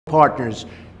partners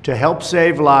to help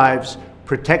save lives,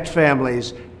 protect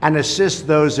families, and assist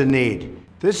those in need.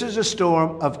 This is a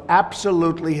storm of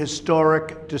absolutely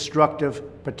historic,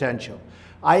 destructive potential.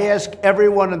 I ask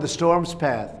everyone in the storm's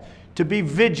path to be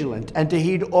vigilant and to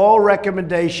heed all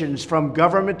recommendations from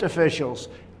government officials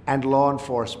and law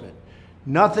enforcement.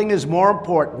 Nothing is more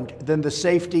important than the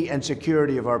safety and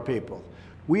security of our people.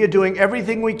 We are doing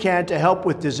everything we can to help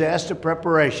with disaster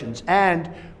preparations,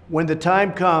 and when the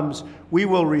time comes, we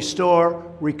will restore,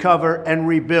 recover, and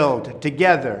rebuild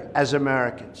together as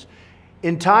Americans.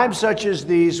 In times such as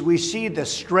these, we see the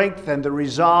strength and the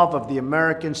resolve of the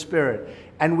American spirit,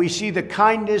 and we see the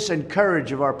kindness and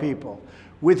courage of our people.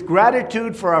 With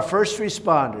gratitude for our first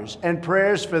responders and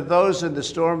prayers for those in the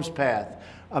storm's path,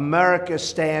 America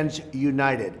stands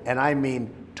united, and I mean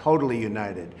totally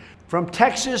united. From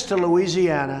Texas to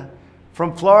Louisiana,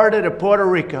 from Florida to Puerto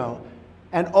Rico,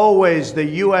 and always the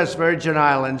U.S. Virgin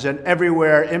Islands and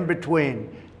everywhere in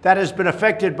between that has been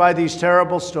affected by these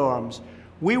terrible storms,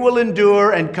 we will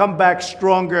endure and come back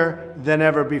stronger than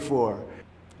ever before.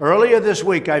 Earlier this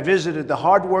week, I visited the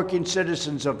hardworking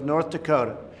citizens of North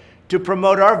Dakota to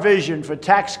promote our vision for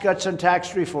tax cuts and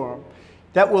tax reform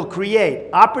that will create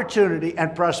opportunity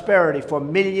and prosperity for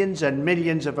millions and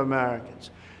millions of Americans.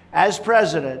 As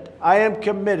president, I am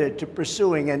committed to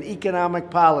pursuing an economic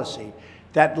policy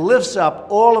that lifts up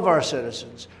all of our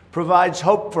citizens, provides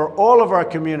hope for all of our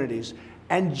communities,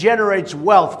 and generates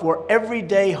wealth for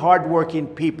everyday hardworking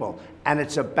people. And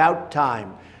it's about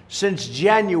time. Since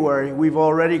January, we've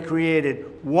already created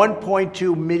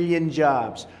 1.2 million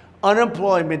jobs.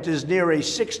 Unemployment is near a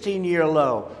 16-year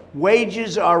low.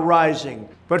 Wages are rising.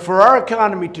 But for our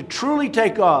economy to truly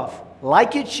take off,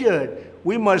 like it should,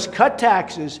 we must cut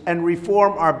taxes and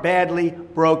reform our badly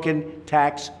broken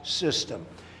tax system.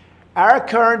 Our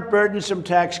current burdensome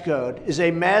tax code is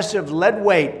a massive lead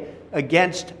weight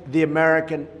against the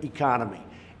American economy.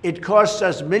 It costs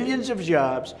us millions of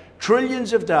jobs,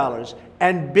 trillions of dollars,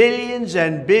 and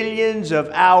billions of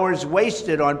hours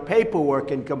wasted on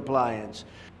paperwork and compliance.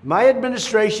 My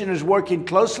administration is working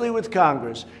closely with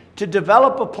Congress to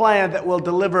develop a plan that will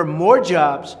deliver more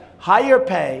jobs, higher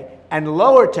pay, and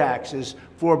lower taxes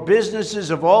for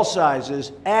businesses of all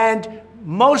sizes, and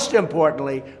most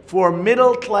importantly, for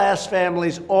middle-class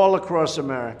families all across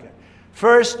America.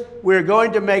 First, we're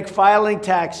going to make filing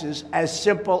taxes as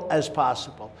simple as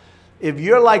possible. If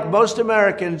you're like most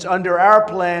Americans, under our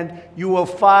plan, you will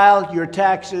file your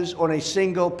taxes on a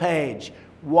single page.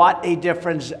 What a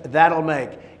difference that'll make.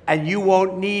 And you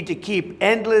won't need to keep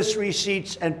endless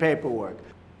receipts and paperwork.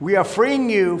 We are freeing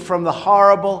you from the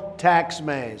horrible tax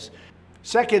maze.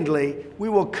 Secondly, we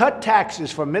will cut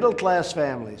taxes for middle-class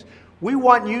families. We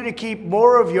want you to keep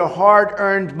more of your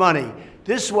hard-earned money.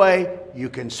 This way, you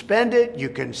can spend it, you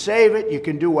can save it, you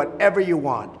can do whatever you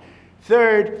want.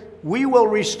 Third, we will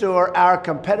restore our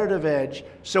competitive edge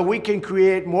so we can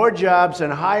create more jobs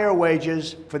and higher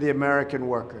wages for the American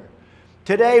worker.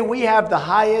 Today, we have the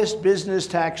highest business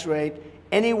tax rate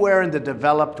anywhere in the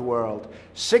developed world,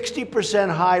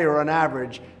 60% higher on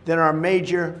average than our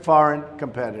major foreign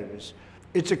competitors.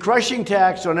 It's a crushing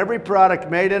tax on every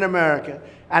product made in America,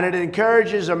 and it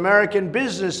encourages American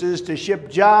businesses to ship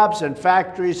jobs and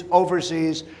factories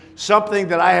overseas, something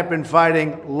that I have been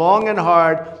fighting long and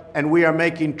hard, and we are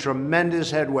making tremendous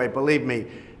headway. Believe me,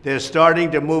 they're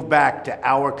starting to move back to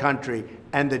our country,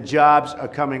 and the jobs are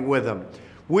coming with them.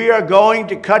 We are going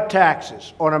to cut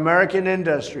taxes on American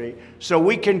industry so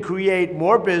we can create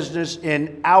more business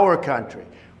in our country.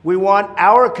 We want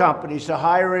our companies to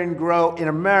hire and grow in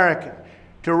America,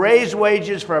 to raise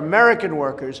wages for American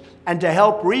workers, and to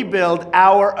help rebuild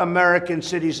our American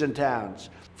cities and towns.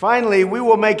 Finally, we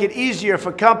will make it easier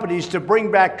for companies to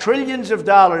bring back trillions of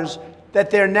dollars that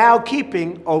they're now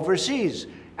keeping overseas.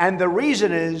 And the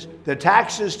reason is the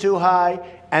tax is too high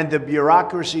and the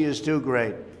bureaucracy is too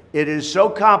great. It is so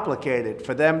complicated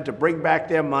for them to bring back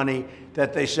their money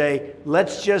that they say,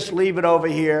 let's just leave it over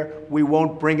here. We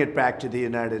won't bring it back to the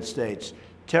United States.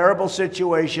 Terrible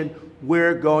situation.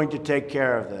 We're going to take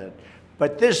care of that.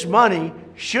 But this money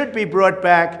should be brought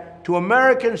back to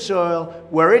American soil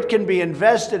where it can be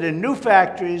invested in new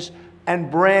factories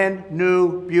and brand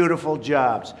new, beautiful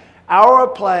jobs. Our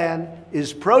plan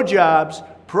is pro-jobs,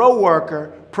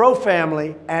 pro-worker,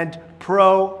 pro-family, and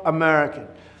pro-American.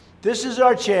 This is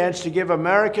our chance to give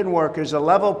American workers a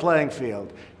level playing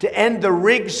field, to end the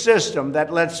rigged system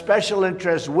that lets special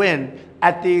interests win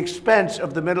at the expense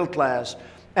of the middle class,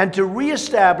 and to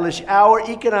reestablish our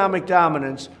economic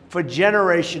dominance for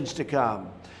generations to come.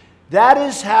 That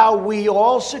is how we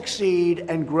all succeed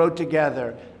and grow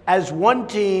together as one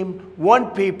team, one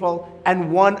people,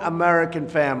 and one American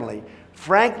family.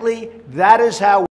 Frankly, that is how